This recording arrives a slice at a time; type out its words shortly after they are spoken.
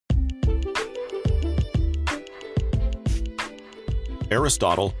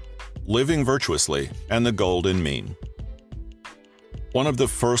Aristotle, Living Virtuously, and the Golden Mean. One of the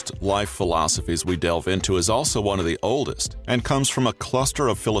first life philosophies we delve into is also one of the oldest and comes from a cluster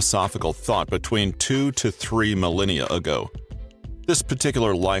of philosophical thought between 2 to 3 millennia ago. This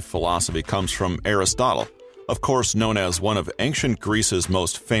particular life philosophy comes from Aristotle, of course known as one of ancient Greece's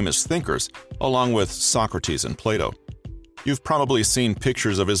most famous thinkers, along with Socrates and Plato. You've probably seen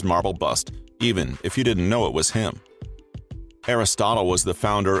pictures of his marble bust, even if you didn't know it was him. Aristotle was the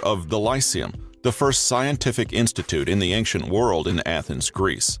founder of the Lyceum, the first scientific institute in the ancient world in Athens,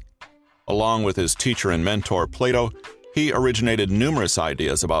 Greece. Along with his teacher and mentor Plato, he originated numerous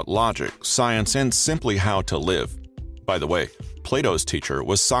ideas about logic, science, and simply how to live. By the way, Plato's teacher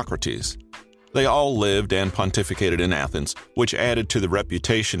was Socrates. They all lived and pontificated in Athens, which added to the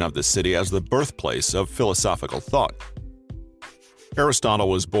reputation of the city as the birthplace of philosophical thought. Aristotle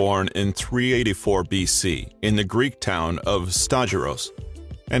was born in 384 BC in the Greek town of Stagirros,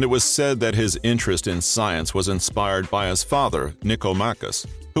 and it was said that his interest in science was inspired by his father, Nicomachus,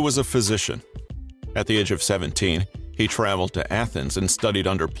 who was a physician. At the age of 17, he traveled to Athens and studied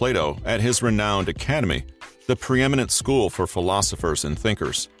under Plato at his renowned academy, the preeminent school for philosophers and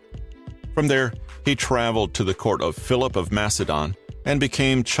thinkers. From there, he traveled to the court of Philip of Macedon and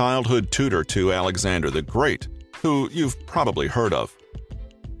became childhood tutor to Alexander the Great, who you've probably heard of.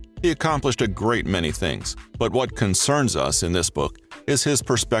 He accomplished a great many things, but what concerns us in this book is his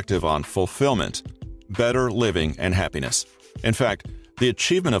perspective on fulfillment, better living, and happiness. In fact, the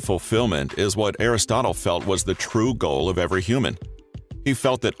achievement of fulfillment is what Aristotle felt was the true goal of every human. He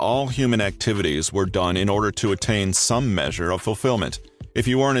felt that all human activities were done in order to attain some measure of fulfillment. If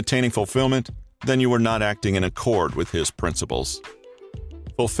you weren't attaining fulfillment, then you were not acting in accord with his principles.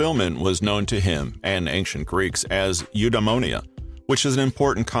 Fulfillment was known to him and ancient Greeks as eudaimonia, which is an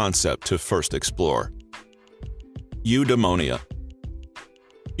important concept to first explore. Eudaimonia.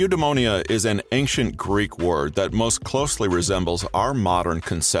 Eudaimonia is an ancient Greek word that most closely resembles our modern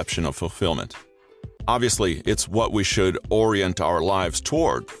conception of fulfillment. Obviously, it's what we should orient our lives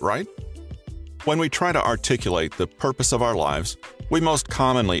toward, right? When we try to articulate the purpose of our lives, we most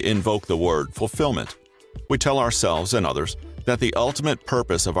commonly invoke the word fulfillment. We tell ourselves and others that the ultimate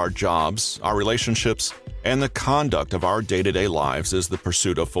purpose of our jobs, our relationships, and the conduct of our day-to-day lives is the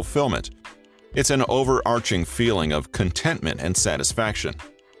pursuit of fulfillment. It's an overarching feeling of contentment and satisfaction.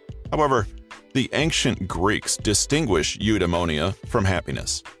 However, the ancient Greeks distinguish eudaimonia from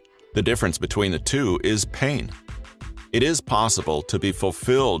happiness. The difference between the two is pain. It is possible to be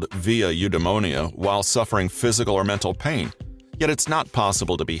fulfilled via eudaimonia while suffering physical or mental pain, yet it's not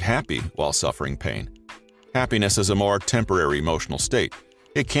possible to be happy while suffering pain. Happiness is a more temporary emotional state.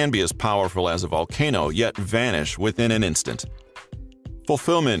 It can be as powerful as a volcano, yet vanish within an instant.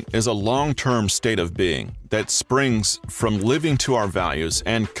 Fulfillment is a long-term state of being that springs from living to our values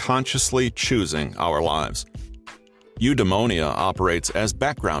and consciously choosing our lives. Eudaimonia operates as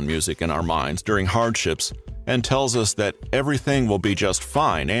background music in our minds during hardships and tells us that everything will be just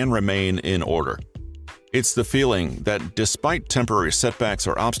fine and remain in order. It's the feeling that despite temporary setbacks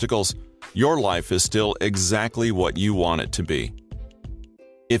or obstacles, your life is still exactly what you want it to be.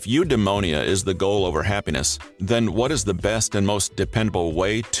 If eudaimonia is the goal over happiness, then what is the best and most dependable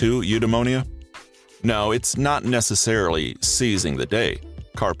way to eudaimonia? No, it's not necessarily seizing the day,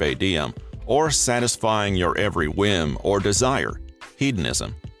 carpe diem, or satisfying your every whim or desire,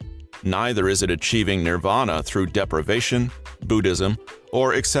 hedonism. Neither is it achieving nirvana through deprivation, Buddhism,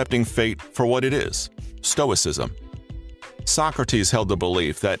 or accepting fate for what it is, Stoicism. Socrates held the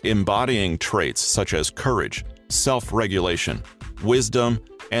belief that embodying traits such as courage, self-regulation, wisdom,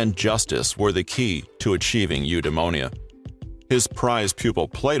 and justice were the key to achieving eudaimonia. His prized pupil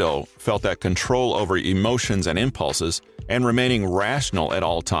Plato felt that control over emotions and impulses and remaining rational at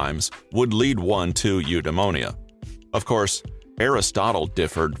all times would lead one to eudaimonia. Of course, Aristotle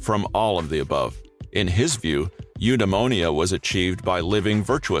differed from all of the above. In his view, eudaimonia was achieved by living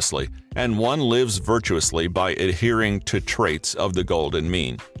virtuously, and one lives virtuously by adhering to traits of the golden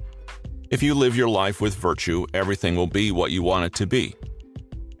mean. If you live your life with virtue, everything will be what you want it to be.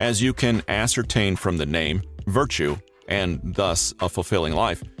 As you can ascertain from the name, virtue, and thus a fulfilling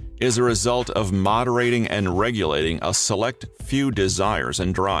life, is a result of moderating and regulating a select few desires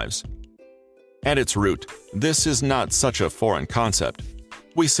and drives. At its root, this is not such a foreign concept.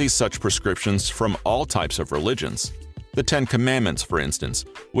 We see such prescriptions from all types of religions. The Ten Commandments, for instance,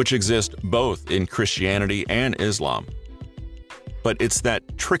 which exist both in Christianity and Islam. But it's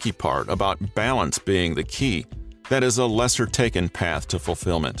that tricky part about balance being the key that is a lesser-taken path to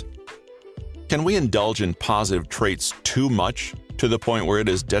fulfillment. Can we indulge in positive traits too much to the point where it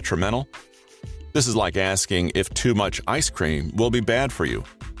is detrimental? This is like asking if too much ice cream will be bad for you.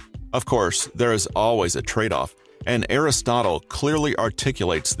 Of course, there is always a trade-off, and Aristotle clearly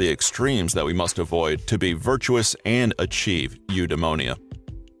articulates the extremes that we must avoid to be virtuous and achieve eudaimonia.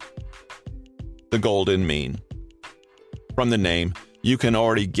 The golden mean. From the name, you can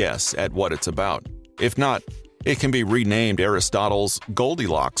already guess at what it's about. If not, it can be renamed Aristotle's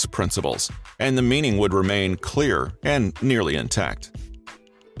Goldilocks principles, and the meaning would remain clear and nearly intact.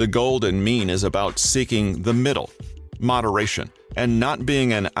 The golden mean is about seeking the middle, moderation, and not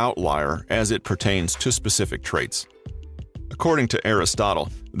being an outlier as it pertains to specific traits. According to Aristotle,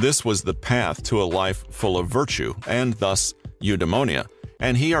 this was the path to a life full of virtue and thus eudaimonia,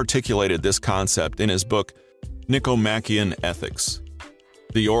 and he articulated this concept in his book Nicomachean Ethics.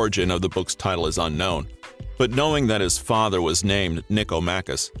 The origin of the book's title is unknown, but knowing that his father was named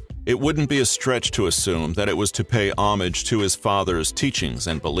Nicomachus, it wouldn't be a stretch to assume that it was to pay homage to his father's teachings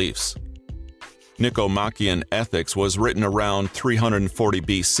and beliefs. Nicomachean Ethics was written around 340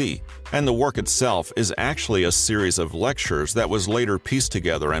 BC, and the work itself is actually a series of lectures that was later pieced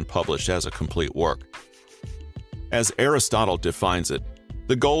together and published as a complete work. As Aristotle defines it,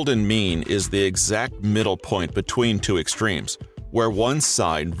 the golden mean is the exact middle point between two extremes, where one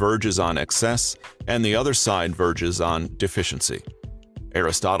side verges on excess and the other side verges on deficiency.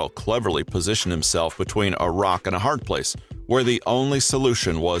 Aristotle cleverly positioned himself between a rock and a hard place, where the only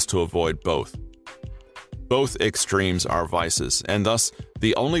solution was to avoid both. Both extremes are vices, and thus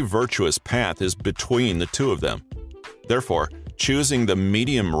the only virtuous path is between the two of them. Therefore, choosing the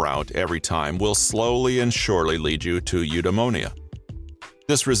medium route every time will slowly and surely lead you to eudaimonia.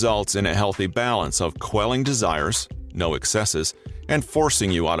 This results in a healthy balance of quelling desires, no excesses, and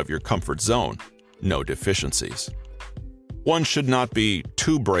forcing you out of your comfort zone, no deficiencies. One should not be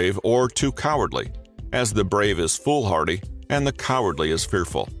too brave or too cowardly, as the brave is foolhardy and the cowardly is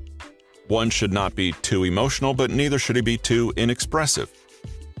fearful. One should not be too emotional, but neither should he be too inexpressive.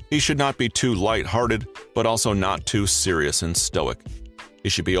 He should not be too light-hearted, but also not too serious and stoic. He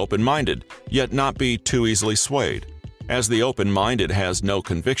should be open-minded, yet not be too easily swayed, as the open-minded has no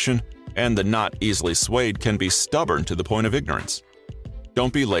conviction, and the not easily swayed can be stubborn to the point of ignorance.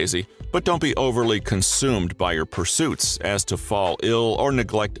 Don't be lazy, but don't be overly consumed by your pursuits as to fall ill or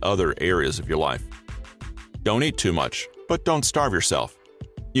neglect other areas of your life. Don't eat too much, but don't starve yourself.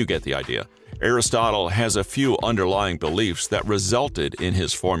 You get the idea. Aristotle has a few underlying beliefs that resulted in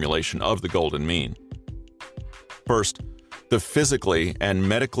his formulation of the golden mean. First, the physically and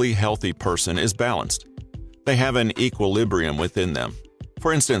medically healthy person is balanced. They have an equilibrium within them.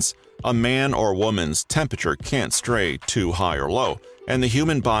 For instance, a man or woman's temperature can't stray too high or low, and the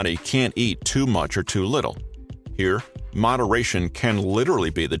human body can't eat too much or too little. Here, moderation can literally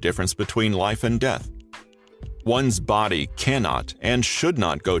be the difference between life and death. One's body cannot and should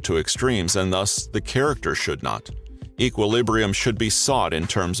not go to extremes, and thus the character should not. Equilibrium should be sought in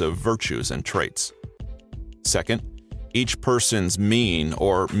terms of virtues and traits. Second, each person's mean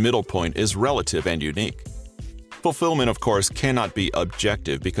or middle point is relative and unique. Fulfillment, of course, cannot be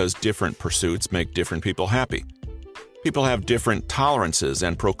objective because different pursuits make different people happy. People have different tolerances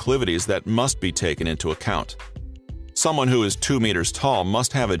and proclivities that must be taken into account. Someone who is 2 meters tall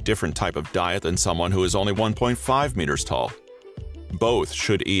must have a different type of diet than someone who is only 1.5 meters tall. Both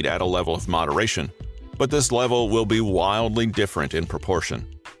should eat at a level of moderation, but this level will be wildly different in proportion.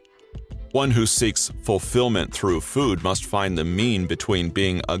 One who seeks fulfillment through food must find the mean between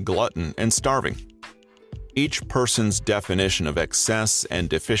being a glutton and starving. Each person's definition of excess and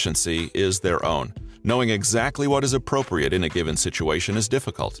deficiency is their own. Knowing exactly what is appropriate in a given situation is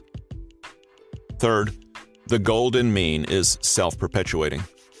difficult. Third, the golden mean is self-perpetuating.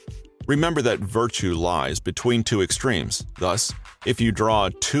 Remember that virtue lies between two extremes. Thus, if you draw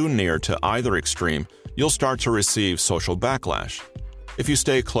too near to either extreme, you'll start to receive social backlash. If you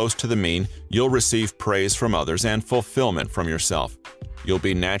stay close to the mean, you'll receive praise from others and fulfillment from yourself. You'll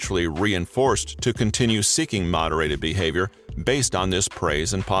be naturally reinforced to continue seeking moderated behavior based on this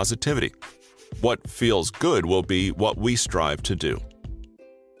praise and positivity. What feels good will be what we strive to do.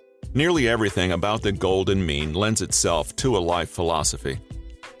 Nearly everything about the golden mean lends itself to a life philosophy.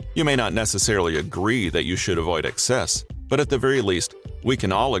 You may not necessarily agree that you should avoid excess, but at the very least, we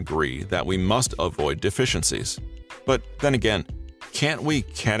can all agree that we must avoid deficiencies. But then again, can't we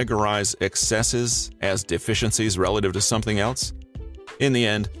categorize excesses as deficiencies relative to something else? In the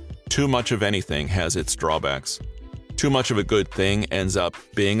end, too much of anything has its drawbacks. Too much of a good thing ends up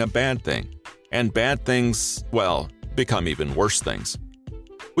being a bad thing. And bad things, well, become even worse things.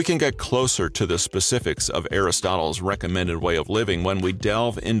 We can get closer to the specifics of Aristotle's recommended way of living when we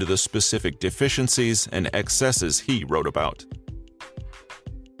delve into the specific deficiencies and excesses he wrote about.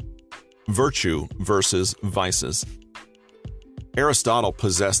 Virtue versus vices. Aristotle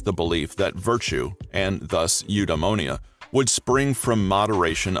possessed the belief that virtue, and thus eudaimonia, would spring from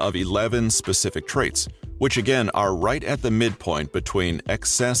moderation of 11 specific traits, which again are right at the midpoint between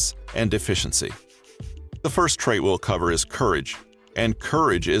excess and deficiency. The first trait we'll cover is courage, and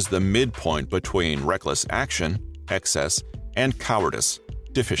courage is the midpoint between reckless action, excess, and cowardice,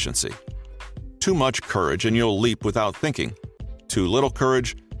 deficiency. Too much courage and you'll leap without thinking. Too little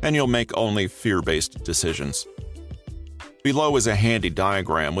courage and you'll make only fear-based decisions. Below is a handy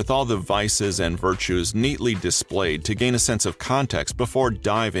diagram with all the vices and virtues neatly displayed to gain a sense of context before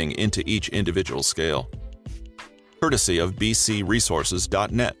diving into each individual scale. Courtesy of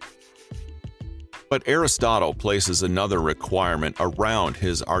bcresources.net. But Aristotle places another requirement around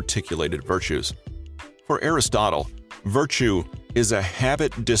his articulated virtues. For Aristotle, virtue is a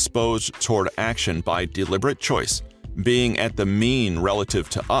habit disposed toward action by deliberate choice, being at the mean relative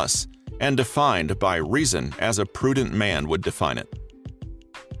to us, and defined by reason as a prudent man would define it.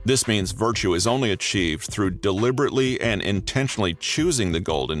 This means virtue is only achieved through deliberately and intentionally choosing the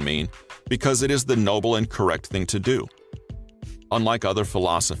golden mean because it is the noble and correct thing to do. Unlike other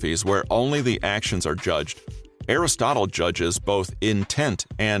philosophies where only the actions are judged, Aristotle judges both intent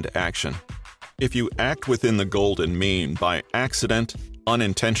and action. If you act within the golden mean by accident,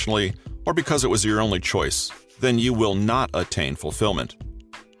 unintentionally, or because it was your only choice, then you will not attain fulfillment.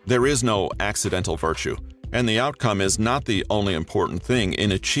 There is no accidental virtue, and the outcome is not the only important thing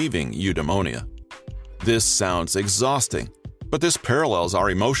in achieving eudaimonia. This sounds exhausting, but this parallels our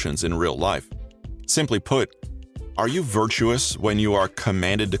emotions in real life. Simply put, are you virtuous when you are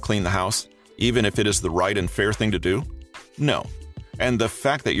commanded to clean the house, even if it is the right and fair thing to do? No. And the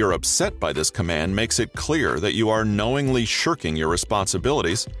fact that you're upset by this command makes it clear that you are knowingly shirking your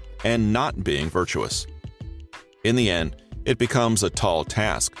responsibilities and not being virtuous. In the end, it becomes a tall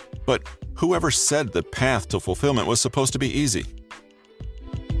task, but whoever said the path to fulfillment was supposed to be easy?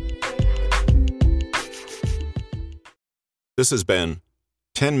 This has been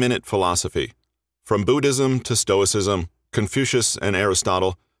 10-Minute Philosophy. From Buddhism to Stoicism, Confucius and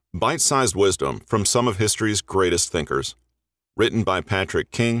Aristotle, bite-sized wisdom from some of history's greatest thinkers. Written by Patrick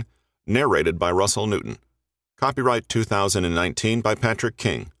King, narrated by Russell Newton. Copyright 2019 by Patrick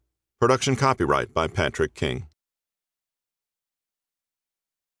King. Production copyright by Patrick King.